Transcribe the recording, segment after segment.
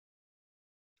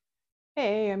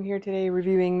Hey, I'm here today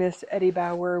reviewing this Eddie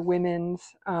Bauer women's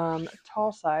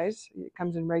tall size. It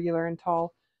comes in regular and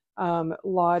tall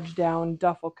lodge down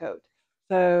duffel coat.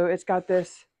 So it's got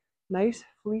this nice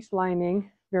fleece lining,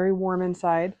 very warm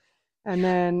inside, and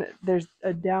then there's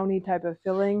a downy type of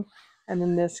filling, and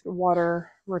then this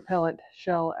water repellent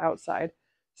shell outside.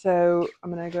 So I'm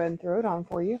gonna go ahead and throw it on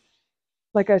for you.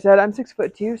 Like I said, I'm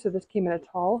 6'2", so this came in a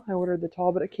tall. I ordered the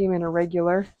tall, but it came in a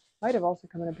regular. Might have also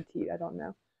come in a petite. I don't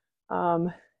know.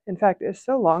 Um, in fact, it's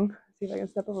so long. Let's see if I can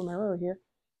step over my row here.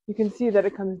 You can see that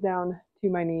it comes down to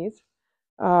my knees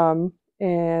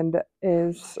and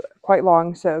is quite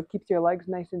long, so keeps your legs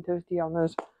nice and toasty on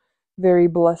those very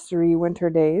blustery winter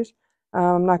days.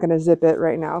 I'm not going to zip it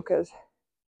right now because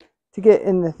to get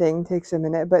in the thing takes a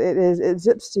minute, but it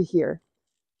zips to here.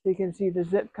 So you can see the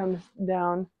zip comes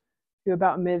down to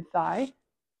about mid-thigh,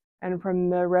 and from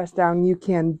the rest down you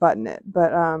can button it,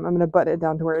 but I'm going to button it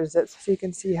down to where it zips so you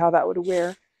can see how that would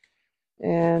wear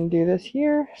and do this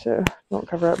here so don't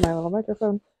cover up my little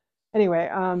microphone. Anyway,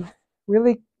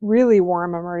 really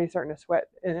warm. I'm already starting to sweat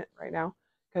in it right now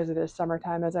because it is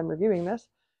summertime as I'm reviewing this,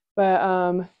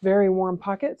 but very warm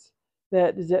pockets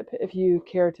that zip if you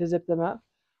care to zip them up.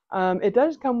 It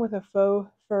does come with a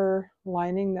faux fur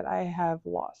lining that I have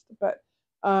lost, but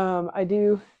I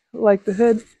do like the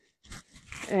hood,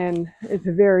 and it's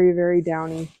very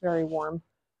downy, very warm.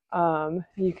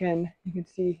 You can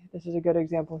see this is a good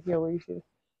example here where you see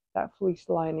that fleece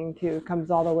lining too. It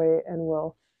comes all the way and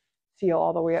will seal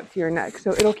all the way up to your neck,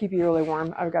 so it'll keep you really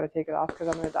warm. I've got to take it off because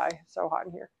I'm gonna die. It's so hot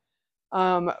in here.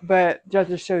 But that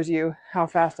just shows you how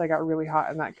fast I got really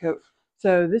hot in that coat.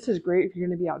 So this is great if you're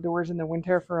going to be outdoors in the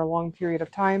winter for a long period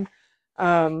of time.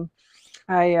 Um,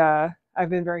 I've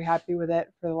been very happy with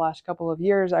it for the last couple of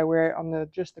years. I wear it on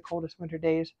just the coldest winter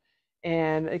days,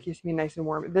 and it keeps me nice and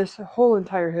warm. This whole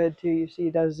entire hood too, you see,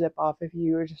 does zip off if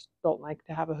you just don't like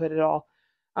to have a hood at all,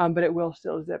 but it will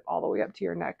still zip all the way up to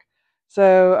your neck.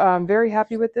 So I'm very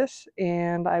happy with this,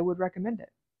 and I would recommend it.